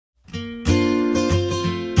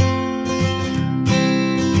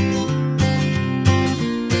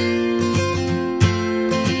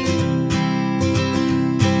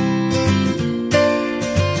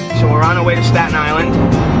our way to Staten Island,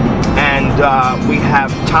 and we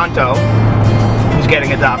have Tonto, who's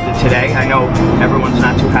getting adopted today. I know everyone's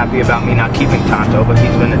not too happy about me not keeping Tonto, but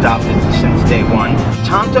he's been adopted since day one.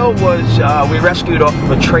 Tonto was, we rescued off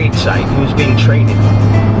of a trade site. He was being traded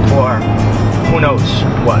for who knows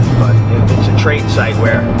what, but it's a trade site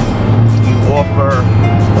where you offer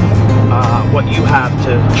what you have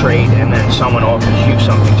to trade, and then someone offers you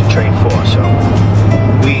something to trade for. So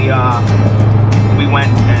we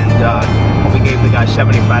went and we gave the guy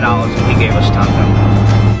 $75 and he gave us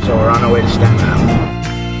Tonto. So we're on our way to Staten Island.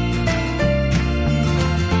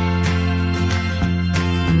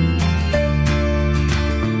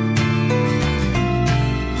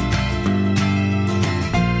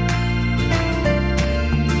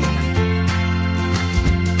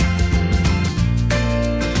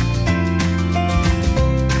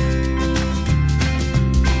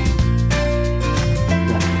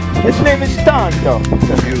 His name is Tonto.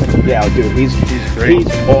 Yeah, dude, he's great. He's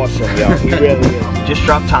awesome, yo. He really is. Just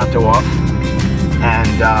dropped Tonto off,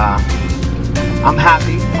 and I'm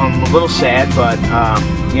happy. I'm a little sad, but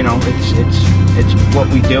you know, it's what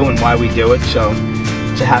we do and why we do it. So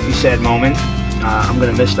it's a happy, sad moment. I'm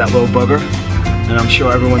gonna miss that little bugger, and I'm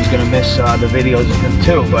sure everyone's gonna miss the videos of him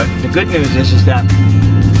too. But the good news is that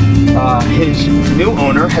his new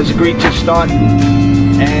owner has agreed to start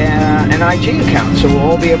an IG account, so we'll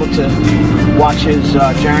all be able to watch his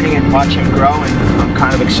journey and watch him grow, and I'm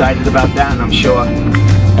kind of excited about that, and I'm sure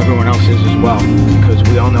everyone else is as well, because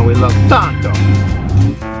we all know we love Tonto.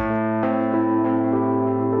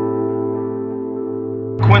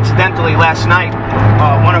 Coincidentally, last night,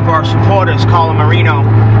 one of our supporters, Carla Marino,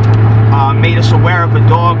 made us aware of a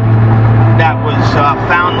dog that was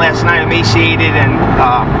found last night emaciated and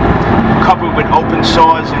covered with open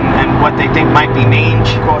sores and what they think might be mange.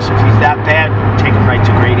 Of course, if he's that bad, take him right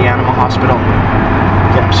to Grady Animal Hospital,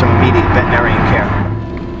 get him some immediate veterinarian care.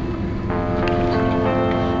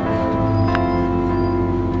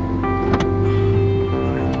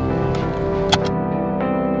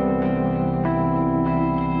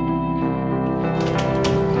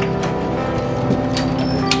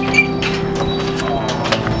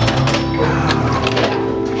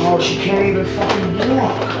 She can't even fucking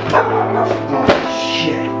walk. Oh,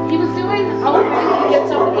 shit. He was doing, he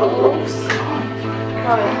gets up and he moves.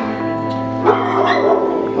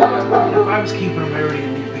 If I was keeping him, I already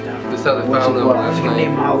knew pick up. That's how they found him last night.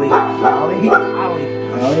 Named Ollie. Ollie?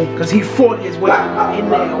 Ollie. Because he fought his way in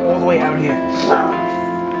there all the way out here. Fuck.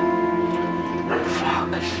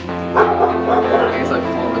 He's like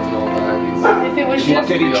fluids and all that. If it was just...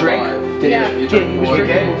 Did he drink? Yeah. He drank more. He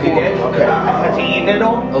did? Okay. Has he eaten it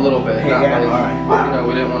all? A little bit. Yeah, Not like, alright. you know,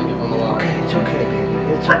 we didn't want to give him a lot. Okay, it's okay, baby.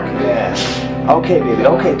 It's okay. Yeah. Okay, baby.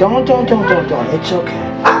 Okay, don't. It's okay. Okay.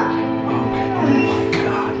 Oh my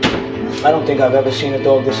God. I don't think I've ever seen a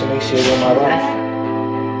dog this emaciated in my life.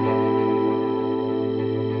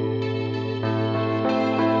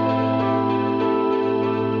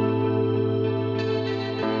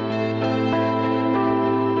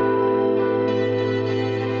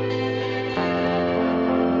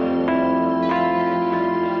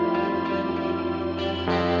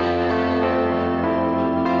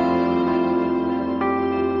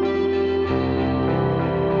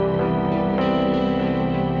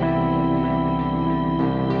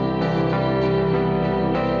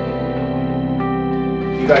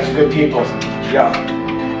 You guys are good people. Yeah.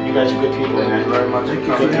 You guys are good people, man. Thank you very much.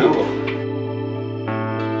 Good people.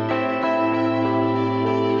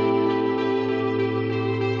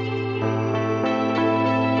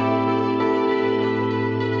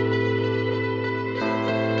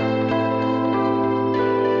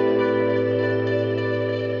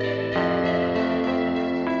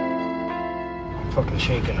 I'm fucking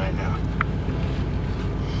shaking right now.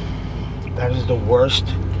 That is the worst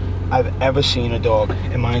I've ever seen a dog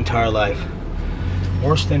in my entire life.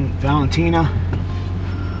 Worse than Valentina,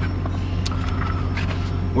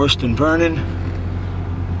 worse than Vernon,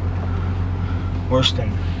 worse than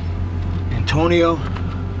Antonio,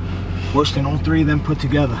 worse than all three of them put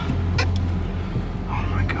together. Oh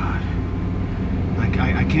my God. Like,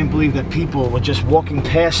 I can't believe that people were just walking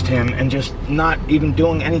past him and just not even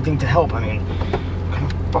doing anything to help. I mean, what kind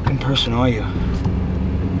of fucking person are you?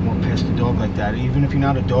 Walk past a dog like that, even if you're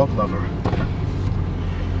not a dog lover.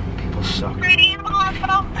 People suck.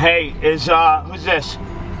 Hey, is who's this?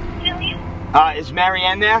 Is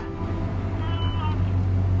Marianne there?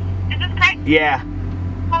 Is this Craig? Yeah.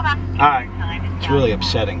 Hold on. Alright. It's really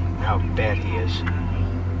upsetting how bad he is.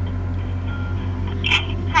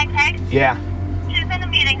 Hi, Craig. Yeah. She's in a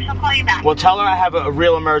meeting. She'll call you back. Well, tell her I have a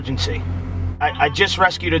real emergency. I just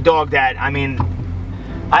rescued a dog that, I mean,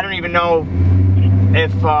 I don't even know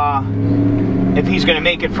if he's gonna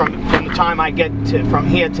make it from the time I get from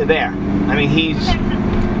here to there. I mean, he's.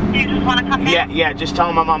 Do you just want to come in? Yeah. Just tell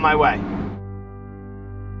him I'm on my way.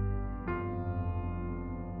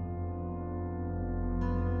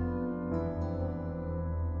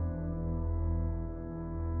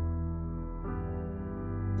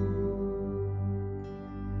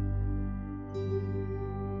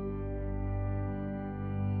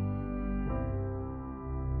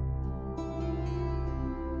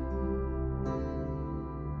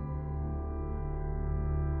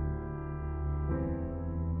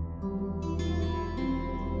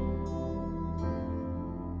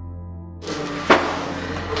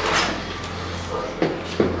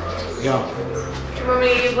 Yo. Do you want me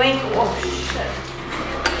to get blank? Oh, shit.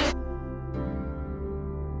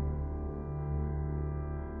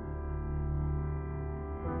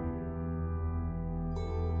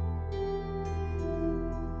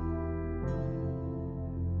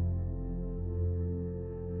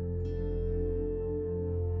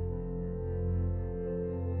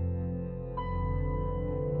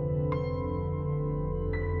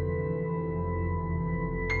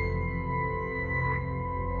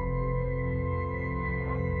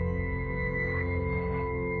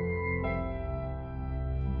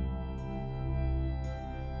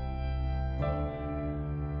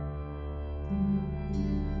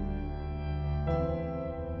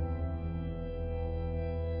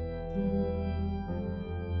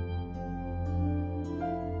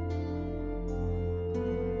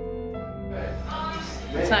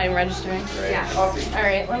 It's not even registering. Yes. All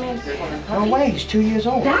right, let me. No way, he's 2 years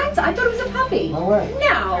old. That's, I thought it was a puppy. No way.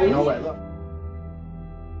 No. No way, look.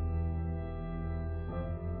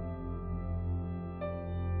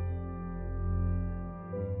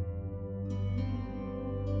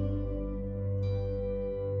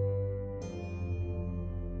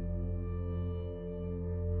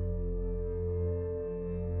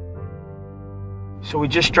 So we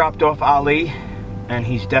just dropped off Ali, and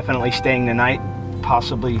he's definitely staying the night,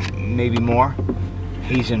 possibly maybe more.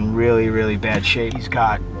 He's in really, really bad shape. He's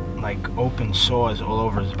got like open sores all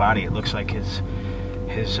over his body. It looks like his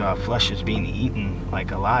flesh is being eaten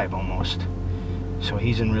like alive almost. So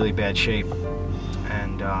he's in really bad shape,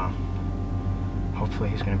 and hopefully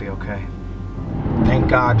he's gonna be okay. Thank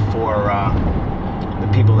God for the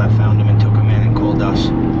people that found him and took him in and called us.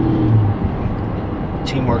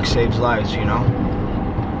 Teamwork saves lives, you know?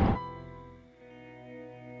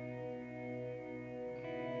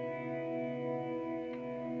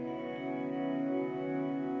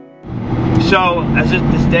 So, as if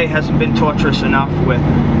this day hasn't been torturous enough with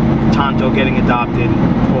Tonto getting adopted,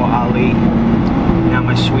 poor Ali, now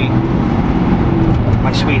my sweet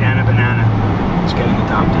Anna Banana is getting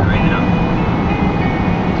adopted right now.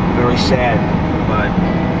 Very sad, but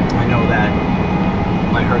I know that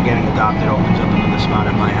by her getting adopted opens up another spot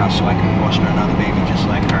in my house so I can foster another baby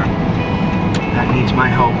just like her. That needs my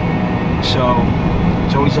help. So,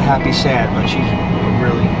 it's always a happy sad, but she's a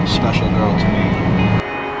really special girl to me.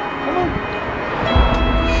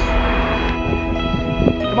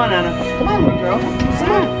 Come on, Anna. Come on, little girl.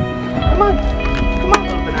 Come on. Come on. Come on,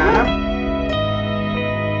 little banana.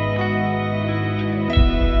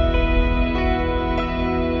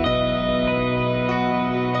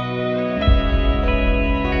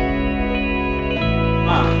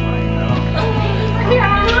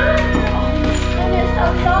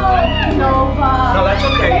 No, that's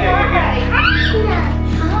okay. Yeah.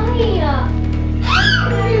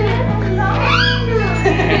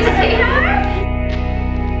 You see her?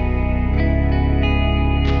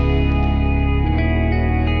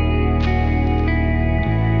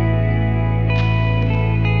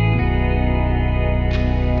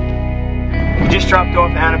 Just dropped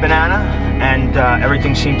off Anna Banana, and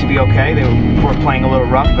everything seemed to be okay. They were playing a little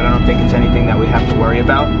rough, but I don't think it's anything that we have to worry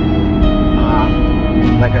about.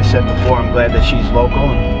 Like I said before, I'm glad that she's local,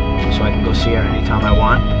 and so I can go see her anytime I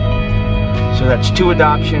want. So that's 2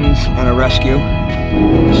 adoptions and a rescue.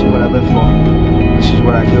 This is what I live for. This is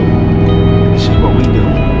what I do. This is what we do.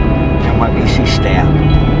 NYBC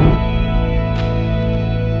staff.